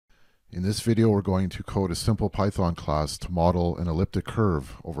In this video, we're going to code a simple Python class to model an elliptic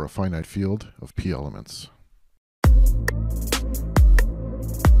curve over a finite field of p elements.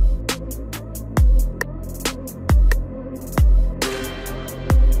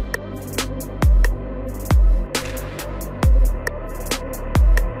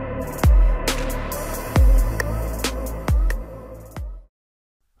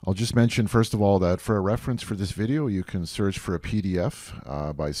 I'll just mention, first of all, that for a reference for this video, you can search for a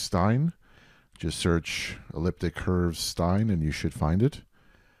PDF by Stein. Just search elliptic curves Stein and you should find it.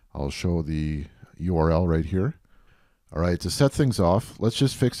 I'll show the URL right here. All right, to set things off, let's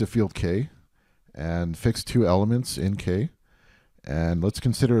just fix a field k and fix two elements in k. And let's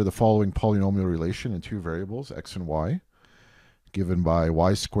consider the following polynomial relation in two variables, x and y, given by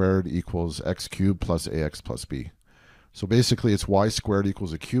y squared equals x cubed plus ax plus b. So basically it's y squared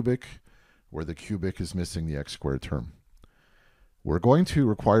equals a cubic, where the cubic is missing the x squared term. We're going to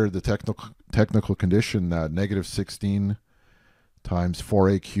require the technical condition that negative 16 times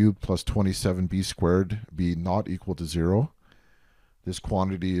 4a cubed plus 27b squared be not equal to 0. This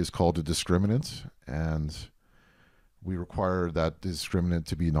quantity is called a discriminant, and we require that discriminant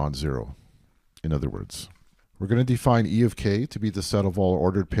to be non-zero. In other words, we're going to define E of k to be the set of all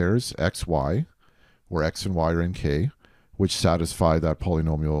ordered pairs x, y, where x and y are in k, which satisfy that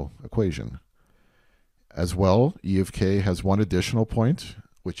polynomial equation. As well, E of k has one additional point,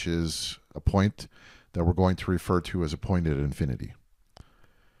 which is a point that we're going to refer to as a point at infinity.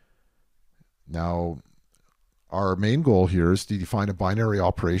 Now, our main goal here is to define a binary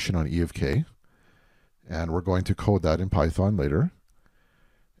operation on E of k, and we're going to code that in Python later.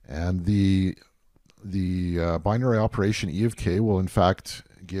 And the binary operation E of k will in fact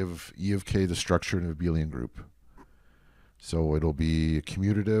give E of k the structure in an abelian group. So it'll be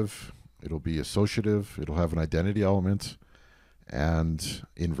commutative, it'll be associative, it'll have an identity element, and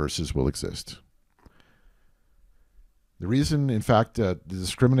inverses will exist. The reason, in fact, that the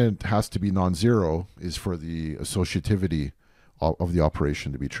discriminant has to be non-zero is for the associativity of the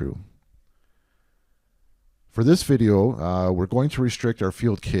operation to be true. For this video, we're going to restrict our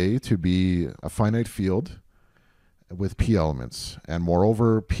field k to be a finite field with p elements, and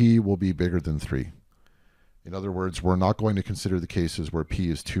moreover, p will be bigger than 3. In other words, we're not going to consider the cases where p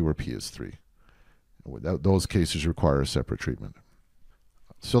is 2 or p is 3. Those cases require a separate treatment.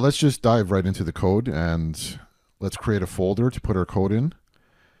 So let's just dive right into the code, and let's create a folder to put our code in.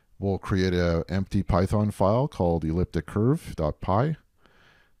 We'll create an empty Python file called ellipticcurve.py,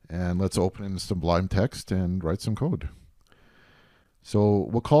 and let's open in Sublime Text and write some code. So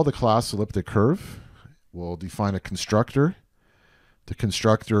we'll call the class elliptic curve. We'll define a constructor. The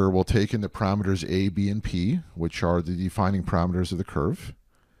constructor will take in the parameters a, b, and p, which are the defining parameters of the curve.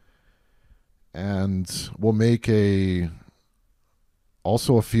 And we'll make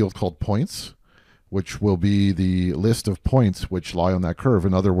also a field called points, which will be the list of points which lie on that curve.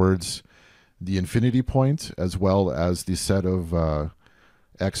 In other words, the infinity point, as well as the set of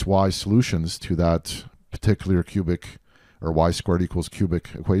x, y solutions to that particular cubic, or y squared equals cubic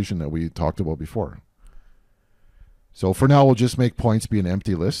equation that we talked about before. So for now, we'll just make points be an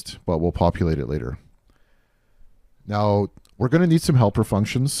empty list, but we'll populate it later. Now, we're going to need some helper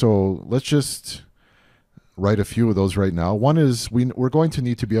functions, so let's just write a few of those right now. One is we're going to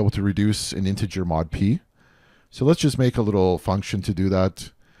need to be able to reduce an integer mod p. So let's just make a little function to do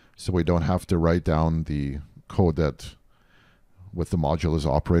that, so we don't have to write down the code that with the modulus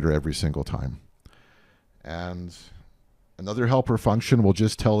operator every single time. And another helper function will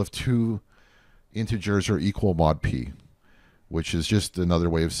just tell if two integers are equal mod p, which is just another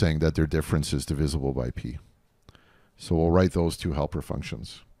way of saying that their difference is divisible by p. So we'll write those two helper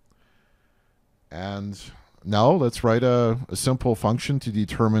functions. And now let's write a simple function to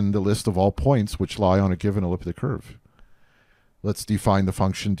determine the list of all points which lie on a given elliptic curve. Let's define the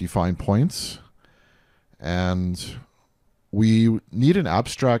function define points, and we need an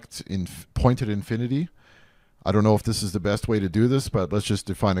abstract point at infinity. I don't know if this is the best way to do this, but let's just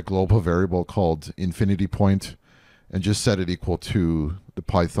define a global variable called infinity point and just set it equal to the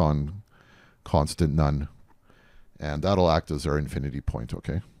Python constant none. And that'll act as our infinity point,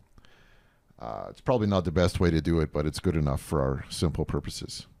 okay? It's probably not the best way to do it, but it's good enough for our simple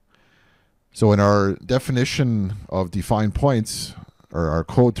purposes. So in our definition of define points, or our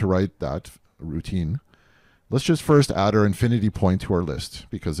code to write that routine, let's just first add our infinity point to our list,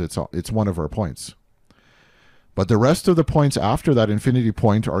 because it's one of our points. But the rest of the points after that infinity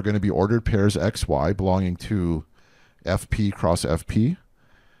point are going to be ordered pairs x, y belonging to fp cross fp.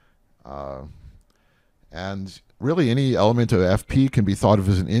 And really any element of fp can be thought of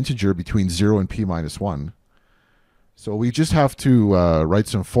as an integer between 0 and p minus 1. So we just have to write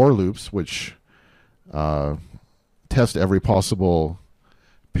some for loops which test every possible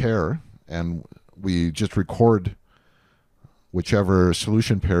pair, and we just record whichever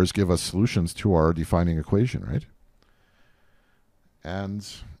solution pairs give us solutions to our defining equation, right? And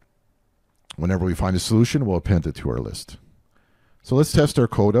whenever we find a solution, we'll append it to our list. So let's test our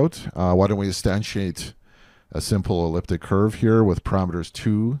code out. Why don't we instantiate a simple elliptic curve here with parameters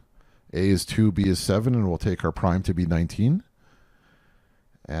 2, a is 2, b is 7, and we'll take our prime to be 19.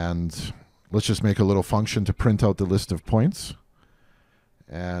 And let's just make a little function to print out the list of points.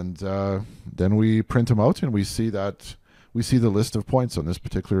 And then we print them out, and we see the list of points on this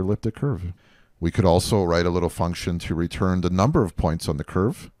particular elliptic curve. We could also write a little function to return the number of points on the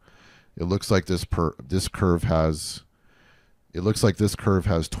curve. It looks like this curve has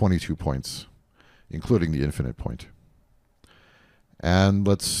 22 points, including the infinite point. And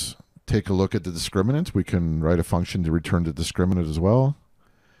let's take a look at the discriminant. We can write a function to return the discriminant as well.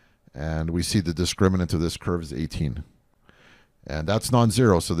 And we see the discriminant of this curve is 18. And that's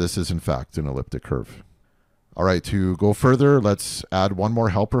non-zero, so this is in fact an elliptic curve. All right, to go further, let's add one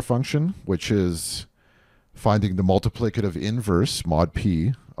more helper function, which is finding the multiplicative inverse, mod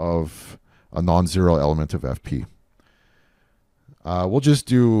p, of a non-zero element of fp. We'll just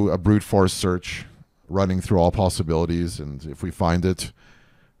do a brute force search, running through all possibilities, and if we find it,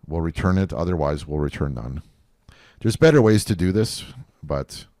 we'll return it. Otherwise, we'll return none. There's better ways to do this,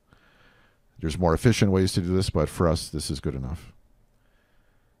 but there's more efficient ways to do this, but for us, this is good enough.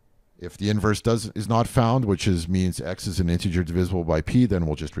 If the inverse is not found, which means x is an integer divisible by p, then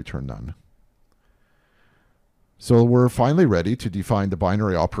we'll just return none. So we're finally ready to define the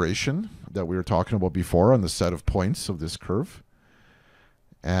binary operation that we were talking about before on the set of points of this curve.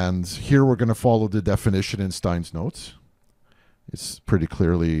 And here we're going to follow the definition in Stein's notes. It's pretty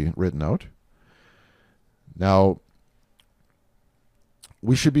clearly written out. Now,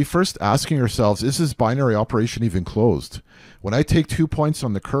 we should be first asking ourselves, is this binary operation even closed? When I take 2 points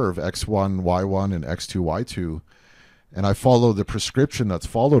on the curve, x1, y1, and x2, y2, and I follow the prescription that's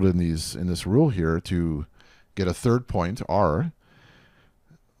followed in this rule here to get a third point, r,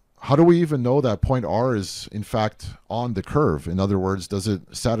 how do we even know that point r is in fact on the curve? In other words, does it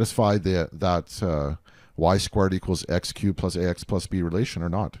satisfy that y squared equals x cubed plus ax plus b relation or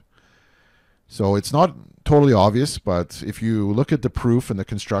not? So it's not totally obvious, but if you look at the proof and the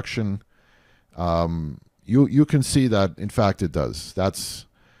construction, you can see that in fact it does. That's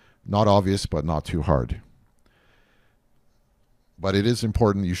not obvious, but not too hard. But it is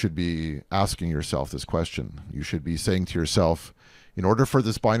important. You should be asking yourself this question. You should be saying to yourself, in order for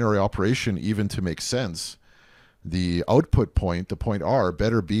this binary operation even to make sense, the output point, the point r,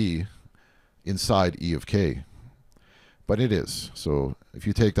 better be inside E of k. But it is. So if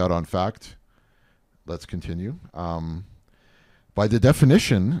you take that on fact, let's continue. By the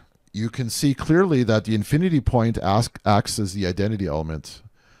definition, you can see clearly that the infinity point acts as the identity element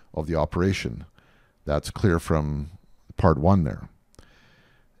of the operation. That's clear from part 1 there.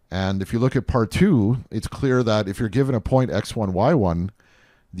 And if you look at part 2, it's clear that if you're given a point x1, y1,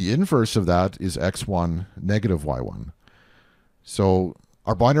 the inverse of that is x1 negative y1. So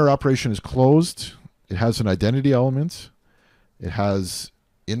our binary operation is closed. It has an identity element. It has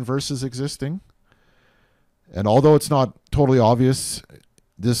inverses existing. And although it's not totally obvious,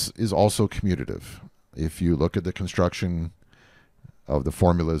 this is also commutative. If you look at the construction of the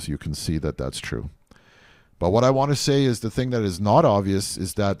formulas, you can see that that's true. But what I want to say is the thing that is not obvious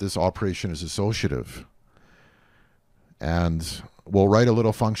is that this operation is associative. And we'll write a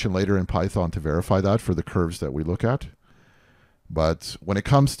little function later in Python to verify that for the curves that we look at. But when it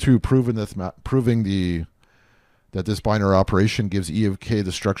comes to proving that this binary operation gives E of k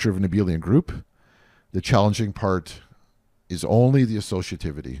the structure of an abelian group, the challenging part is only the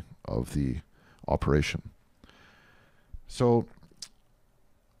associativity of the operation. So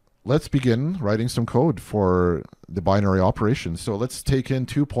let's begin writing some code for the binary operation. So let's take in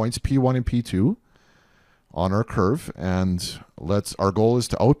 2 points, P1 and P2, on our curve, and our goal is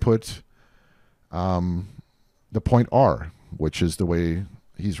to output the point R, which is the way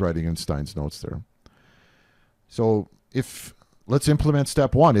he's writing in Stein's notes there. So let's implement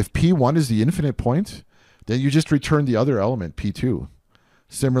step 1. If P1 is the infinite point, then you just return the other element, P2.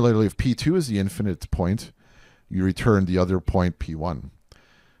 Similarly, if P2 is the infinite point, you return the other point, P1.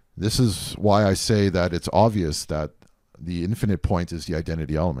 This is why I say that it's obvious that the infinite point is the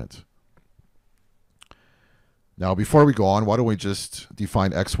identity element. Now, before we go on, why don't we just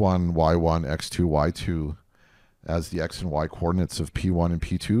define x1, y1, x2, y2 as the x and y coordinates of P1 and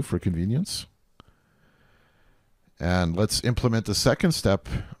P2 for convenience. And let's implement the second step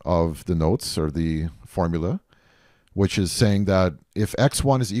of the notes or the formula, which is saying that if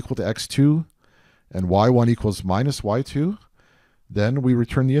x1 is equal to x2 and y1 equals minus y2, then we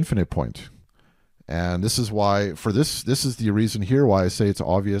return the infinite point. And this is why, this is the reason here why I say it's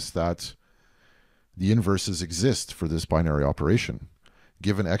obvious that the inverses exist for this binary operation.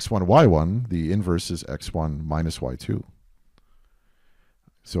 Given x1, y1, the inverse is x1 minus y2.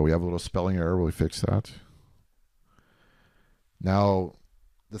 So we have a little spelling error. We'll fix that. Now,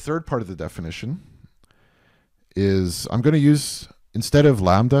 the third part of the definition is I'm going to use, instead of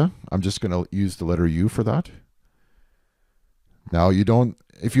lambda, I'm just going to use the letter u for that. Now,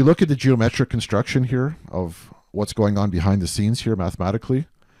 if you look at the geometric construction here of what's going on behind the scenes here mathematically,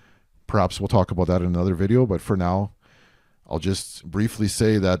 perhaps we'll talk about that in another video, but for now, I'll just briefly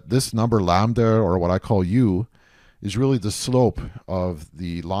say that this number lambda, or what I call u, is really the slope of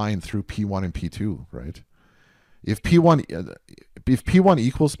the line through P1 and P2, right? If P1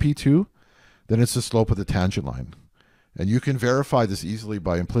 equals P2, then it's the slope of the tangent line. And you can verify this easily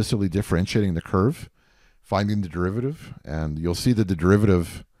by implicitly differentiating the curve, finding the derivative, and you'll see that the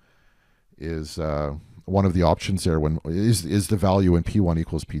derivative is one of the options there is the value when P1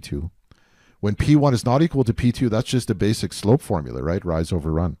 equals P2. When P1 is not equal to P2, that's just a basic slope formula, right? Rise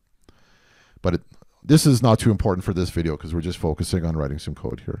over run. But this is not too important for this video because we're just focusing on writing some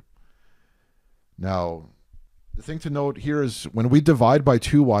code here. Now, the thing to note here is when we divide by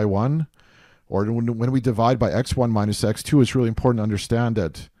 2y1, or when we divide by x1 minus x2, it's really important to understand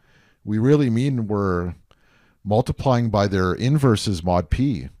that we really mean we're multiplying by their inverses mod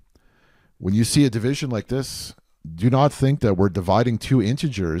p. When you see a division like this, do not think that we're dividing two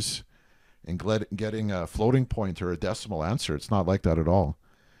integers and getting a floating point or a decimal answer. It's not like that at all.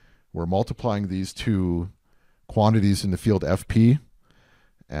 We're multiplying these two quantities in the field fp,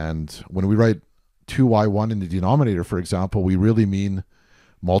 and when we write 2y1 in the denominator, for example, we really mean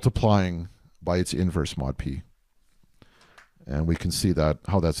multiplying by its inverse mod p. And we can see that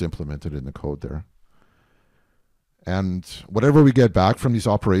how that's implemented in the code there. And whatever we get back from these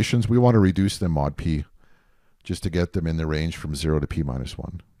operations, we want to reduce them mod p, just to get them in the range from 0 to p minus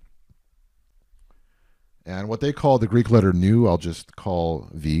 1. And what they call the Greek letter nu, I'll just call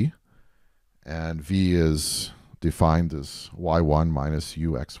v. And v is defined as y1 minus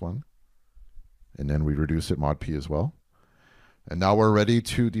ux1. And then we reduce it mod p as well. And now we're ready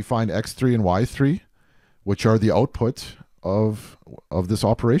to define x3 and y3, which are the output of this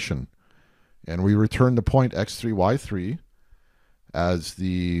operation. And we return the point x3, y3 as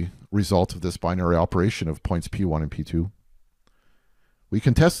the result of this binary operation of points p1 and p2. We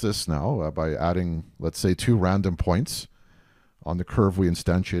can test this now by adding, let's say, 2 random points on the curve we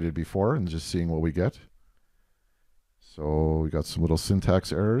instantiated before and just seeing what we get. So we got some little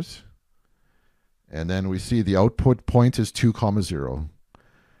syntax errors. And then we see the output point is 2, 0.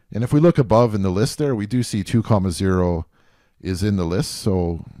 And if we look above in the list there, we do see 2, 0 is in the list.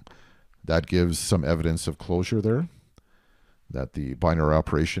 So that gives some evidence of closure there, that the binary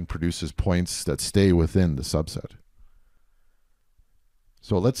operation produces points that stay within the subset.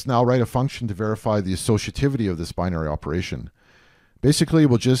 So let's now write a function to verify the associativity of this binary operation. Basically,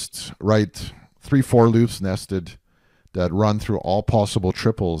 we'll just write 3 for loops nested that run through all possible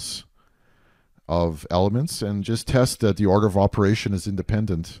triples of elements and just test that the order of operation is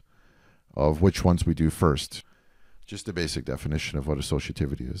independent of which ones we do first. Just a basic definition of what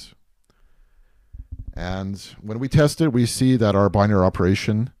associativity is. And when we test it, we see that our binary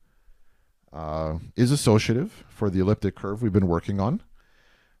operation is associative for the elliptic curve we've been working on.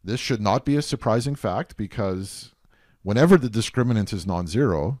 This should not be a surprising fact because whenever the discriminant is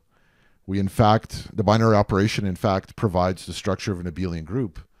non-zero, the binary operation in fact provides the structure of an abelian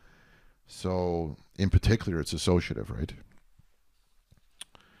group. So in particular, it's associative, right?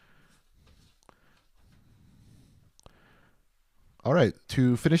 All right,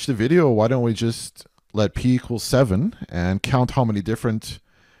 to finish the video, why don't we just let p equals 7 and count how many different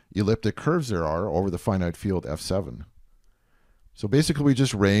elliptic curves there are over the finite field F7. So basically, we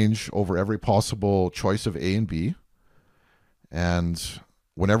just range over every possible choice of A and B. And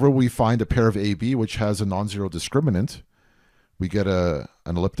whenever we find a pair of AB which has a non-zero discriminant, we get an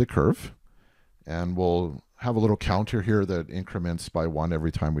elliptic curve. And we'll have a little counter here that increments by 1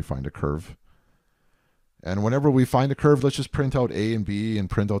 every time we find a curve. And whenever we find a curve, let's just print out A and B and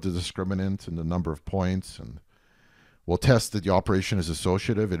print out the discriminant and the number of points. And we'll test that the operation is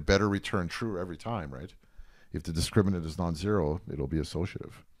associative. It better return true every time, right? If the discriminant is non-zero, it'll be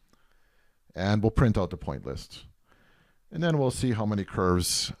associative. And we'll print out the point list. And then we'll see how many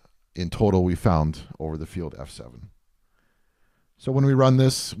curves in total we found over the field F7. So when we run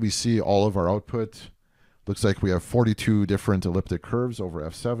this, we see all of our output. Looks like we have 42 different elliptic curves over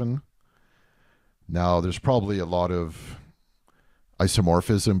F7. Now, there's probably a lot of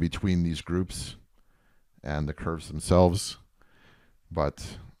isomorphism between these groups and the curves themselves,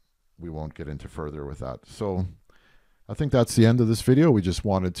 but we won't get into further with that. So I think that's the end of this video. We just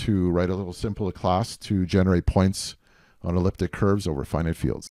wanted to write a little simple class to generate points on elliptic curves over finite fields.